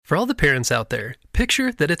For all the parents out there,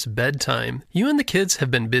 picture that it's bedtime. You and the kids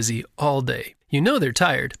have been busy all day. You know they're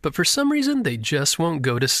tired, but for some reason they just won't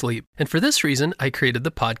go to sleep. And for this reason, I created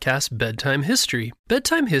the podcast Bedtime History.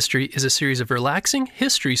 Bedtime History is a series of relaxing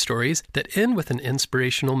history stories that end with an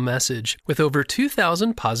inspirational message. With over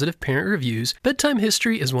 2,000 positive parent reviews, Bedtime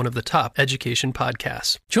History is one of the top education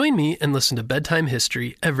podcasts. Join me and listen to Bedtime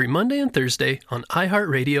History every Monday and Thursday on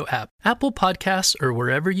iHeartRadio app, Apple Podcasts, or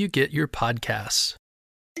wherever you get your podcasts.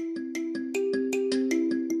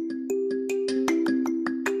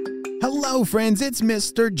 Hello friends, it's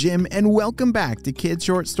Mr. Jim and welcome back to Kids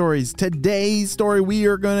Short Stories. Today's story we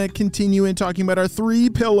are going to continue in talking about our 3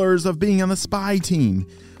 pillars of being on the spy team.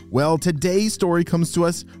 Well, today's story comes to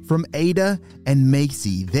us from Ada and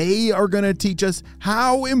Macy. They are going to teach us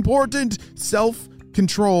how important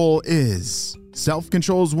self-control is.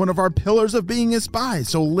 Self-control is one of our pillars of being a spy,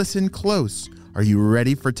 so listen close. Are you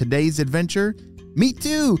ready for today's adventure? Me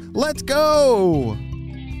too! Let's go!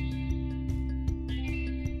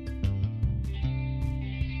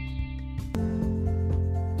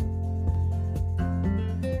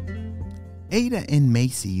 Ada and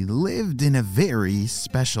Macy lived in a very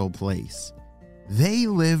special place. They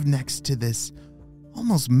lived next to this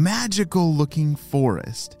almost magical looking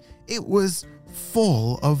forest. It was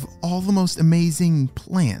full of all the most amazing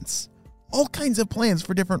plants. All kinds of plants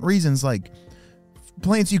for different reasons, like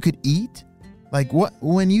plants you could eat. Like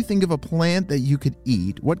when you think of a plant that you could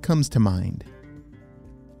eat, what comes to mind?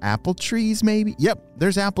 Apple trees, maybe? Yep,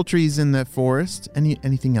 there's apple trees in the forest.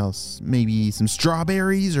 Anything else? Maybe some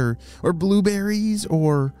strawberries or blueberries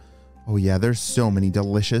or... Oh yeah, there's so many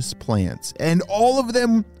delicious plants. And all of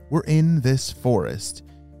them were in this forest.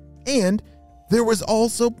 And there was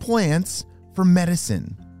also plants for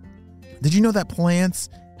medicine. Did you know that plants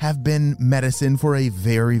have been medicine for a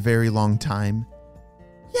very, very long time?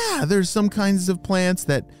 Yeah, there's some kinds of plants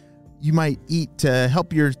that you might eat to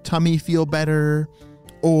help your tummy feel better,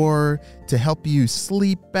 or to help you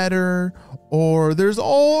sleep better, or there's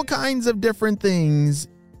all kinds of different things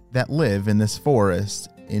that live in this forest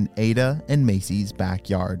in Ada and Macy's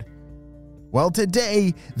backyard. Well,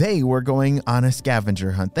 today they were going on a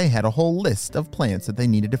scavenger hunt. They had a whole list of plants that they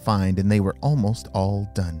needed to find, and they were almost all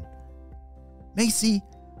done. Macy,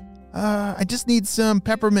 I just need some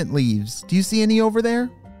peppermint leaves. Do you see any over there?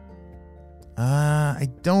 I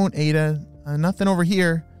don't, Ada. Nothing over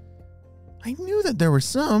here. I knew that there were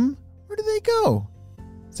some. Where did they go?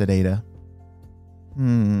 Said Ada.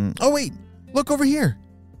 Oh, wait. Look over here.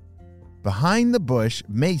 Behind the bush,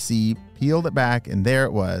 Macy peeled it back, and there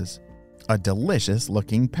it was. A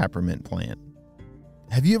delicious-looking peppermint plant.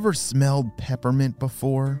 Have you ever smelled peppermint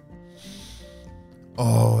before?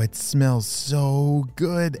 Oh, it smells so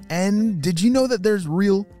good. And did you know that there's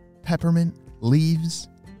real peppermint leaves?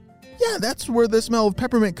 Yeah, that's where the smell of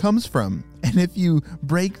peppermint comes from. And if you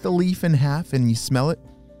break the leaf in half and you smell it,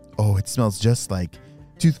 oh, it smells just like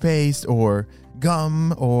toothpaste or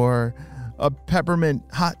gum or a peppermint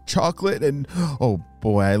hot chocolate. And oh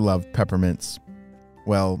boy, I love peppermints.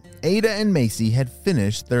 Well, Ada and Macy had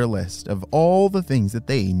finished their list of all the things that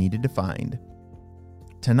they needed to find.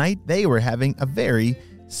 Tonight, they were having a very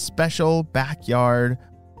special backyard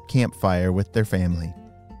campfire with their family.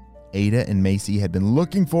 Ada and Macy had been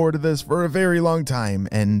looking forward to this for a very long time,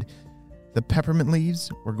 and the peppermint leaves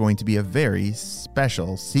were going to be a very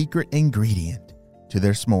special secret ingredient to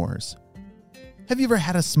their s'mores. Have you ever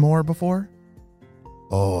had a s'more before?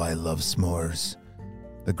 Oh, I love s'mores.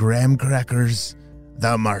 The graham crackers,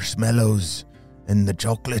 the marshmallows, and the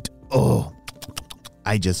chocolate. Oh,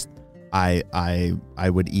 I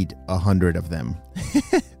would eat 100 of them.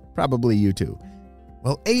 Probably you too.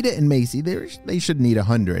 Well, Ada and Macy, they shouldn't eat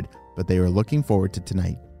 100, but they were looking forward to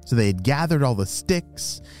tonight. So they had gathered all the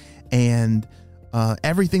sticks and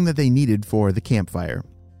everything that they needed for the campfire.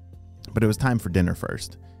 But it was time for dinner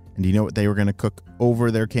first. And do you know what they were going to cook over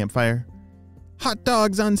their campfire? Hot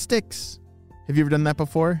dogs on sticks. Have you ever done that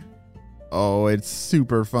before? Oh, it's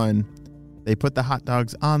super fun. They put the hot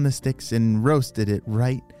dogs on the sticks and roasted it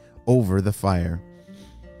right over the fire.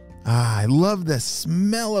 I love the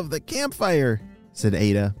smell of the campfire, said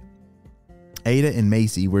Ada. Ada and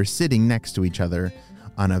Macy were sitting next to each other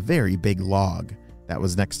on a very big log that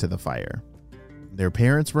was next to the fire. Their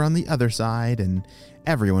parents were on the other side, and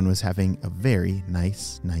everyone was having a very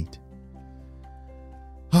nice night.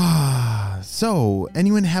 So,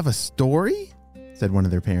 anyone have a story? Said one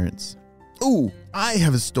of their parents. Oh, I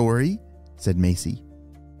have a story, said Macy.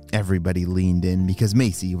 Everybody leaned in because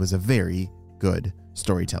Macy was a very good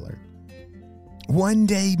storyteller. One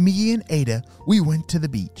day, me and Ada, we went to the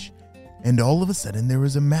beach, and all of a sudden there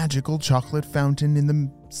was a magical chocolate fountain in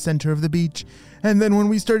the center of the beach. And then when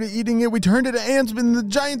we started eating it, we turned into ants and the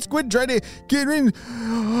giant squid tried to get in.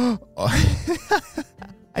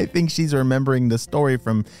 I think she's remembering the story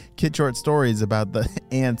from Kid Short Stories about the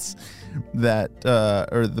ants that,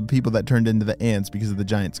 or the people that turned into the ants because of the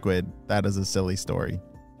giant squid. That is a silly story.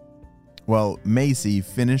 Well, Macy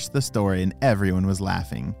finished the story and everyone was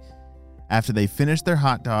laughing. After they finished their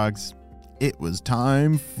hot dogs, it was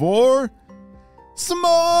time for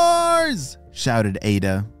s'mores, shouted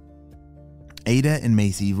Ada. Ada and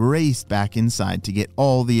Macy raced back inside to get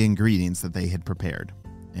all the ingredients that they had prepared,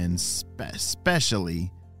 and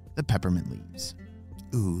especially the peppermint leaves.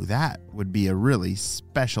 Ooh, that would be a really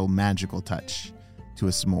special magical touch to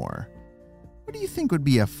a s'more. What do you think would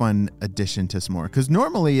be a fun addition to s'more? Because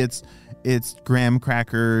normally it's graham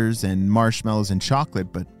crackers and marshmallows and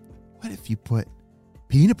chocolate, but what if you put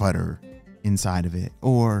peanut butter inside of it?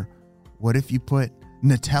 Or what if you put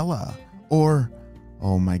Nutella? Or,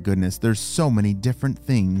 oh my goodness, there's so many different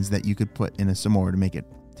things that you could put in a s'more to make it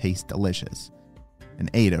taste delicious. And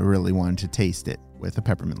Ada really wanted to taste it with a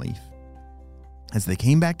peppermint leaf. As they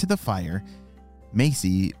came back to the fire,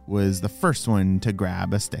 Macy was the first one to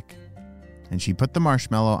grab a stick. And she put the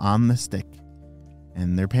marshmallow on the stick.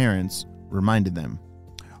 And their parents reminded them,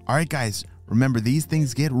 all right, guys, remember these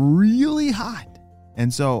things get really hot.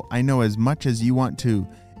 And so I know as much as you want to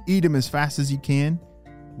eat them as fast as you can,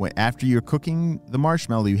 after you're cooking the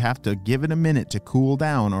marshmallow, you have to give it a minute to cool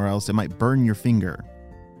down or else it might burn your finger.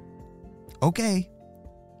 Okay.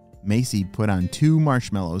 Macy put on 2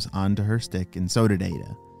 marshmallows onto her stick, and so did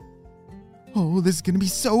Ada. Oh, this is going to be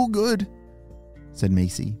so good, said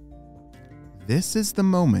Macy. This is the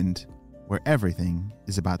moment where everything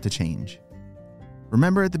is about to change.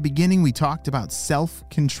 Remember at the beginning we talked about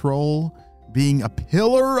self-control being a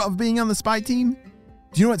pillar of being on the spy team?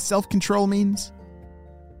 Do you know what self-control means?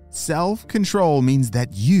 Self-control means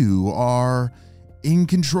that you are in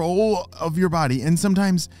control of your body. And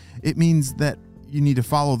sometimes it means that you need to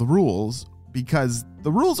follow the rules because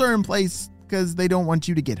the rules are in place because they don't want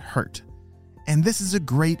you to get hurt. And this is a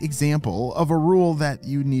great example of a rule that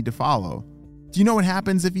you need to follow. Do you know what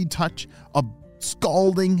happens if you touch a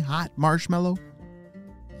scalding hot marshmallow?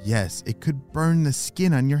 Yes, it could burn the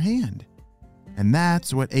skin on your hand. And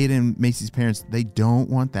that's what Ada and Macy's parents, they don't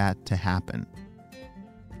want that to happen.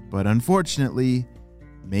 But unfortunately,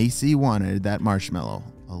 Macy wanted that marshmallow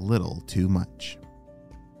a little too much.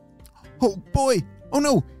 Oh boy! Oh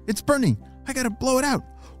no! It's burning! I gotta blow it out!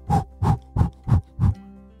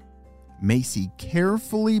 Macy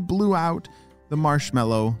carefully blew out the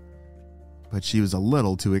marshmallow, but she was a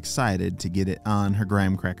little too excited to get it on her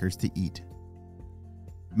graham crackers to eat.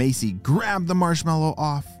 Macy grabbed the marshmallow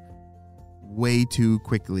off way too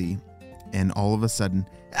quickly, and all of a sudden,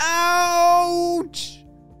 ouch!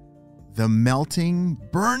 The melting,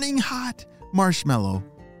 burning hot marshmallow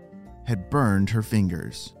had burned her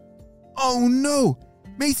fingers. Oh no!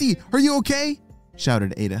 Macy, are you okay?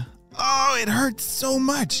 Shouted Ada. Oh, it hurts so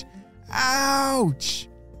much! Ouch!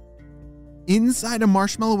 Inside a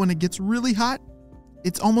marshmallow, when it gets really hot,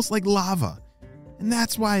 it's almost like lava. And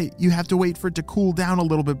that's why you have to wait for it to cool down a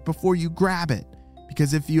little bit before you grab it.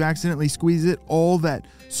 Because if you accidentally squeeze it, all that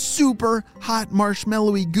super hot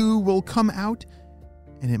marshmallowy goo will come out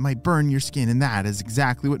and it might burn your skin. And that is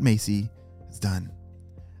exactly what Macy has done.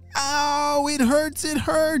 Ow, it hurts, it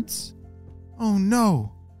hurts. Oh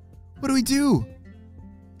no, what do we do?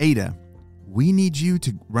 Ada, we need you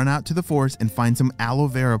to run out to the forest and find some aloe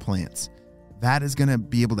vera plants. That is going to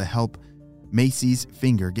be able to help Macy's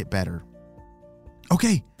finger get better.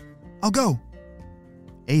 Okay, I'll go.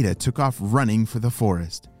 Ada took off running for the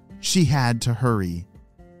forest. She had to hurry.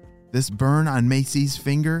 This burn on Macy's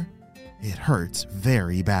finger, it hurts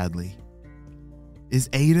very badly. Is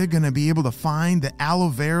Ada going to be able to find the aloe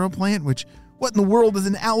vera plant? What in the world is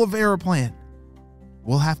an aloe vera plant?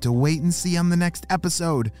 We'll have to wait and see on the next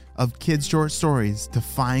episode of Kids Short Stories to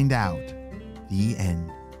find out. The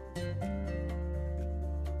end.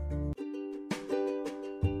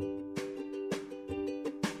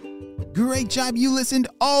 Great job, you listened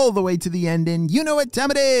all the way to the end, and you know what time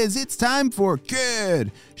it is. It's time for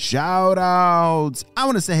Kid Shout-Outs. I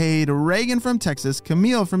want to say hey to Reagan from Texas,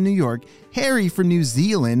 Camille from New York, Harry from New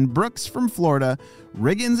Zealand, Brooks from Florida,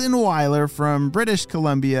 Riggins and Weiler from British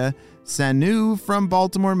Columbia, Sanu from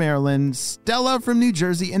Baltimore, Maryland, Stella from New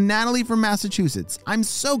Jersey, and Natalie from Massachusetts. I'm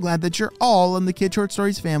so glad that you're all in the Kid Short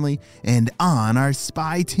Stories family and on our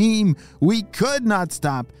spy team. We could not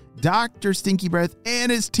stop Dr. Stinky Breath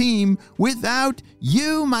and his team without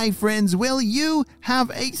you, my friends. Will you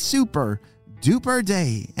have a super duper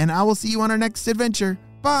day? And I will see you on our next adventure.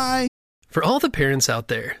 Bye. For all the parents out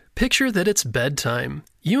there, picture that it's bedtime.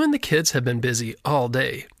 You and the kids have been busy all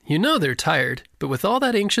day. You know they're tired, but with all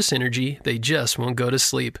that anxious energy, they just won't go to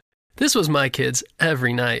sleep. This was my kids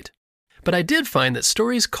every night. But I did find that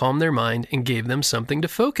stories calmed their mind and gave them something to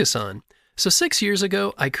focus on. So 6 years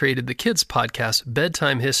ago, I created the kids' podcast,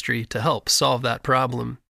 Bedtime History, to help solve that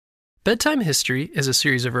problem. Bedtime History is a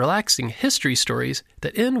series of relaxing history stories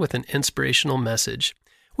that end with an inspirational message.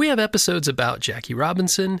 We have episodes about Jackie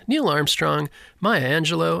Robinson, Neil Armstrong, Maya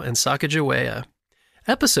Angelou, and Sacagawea.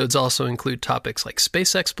 Episodes also include topics like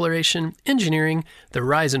space exploration, engineering, the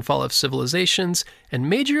rise and fall of civilizations, and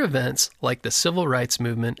major events like the Civil Rights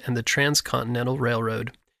Movement and the Transcontinental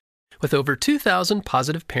Railroad. With over 2,000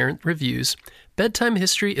 positive parent reviews, Bedtime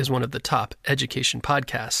History is one of the top education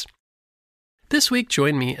podcasts. This week,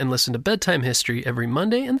 join me and listen to Bedtime History every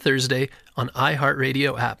Monday and Thursday on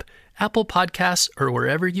iHeartRadio app, Apple Podcasts, or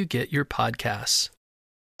wherever you get your podcasts.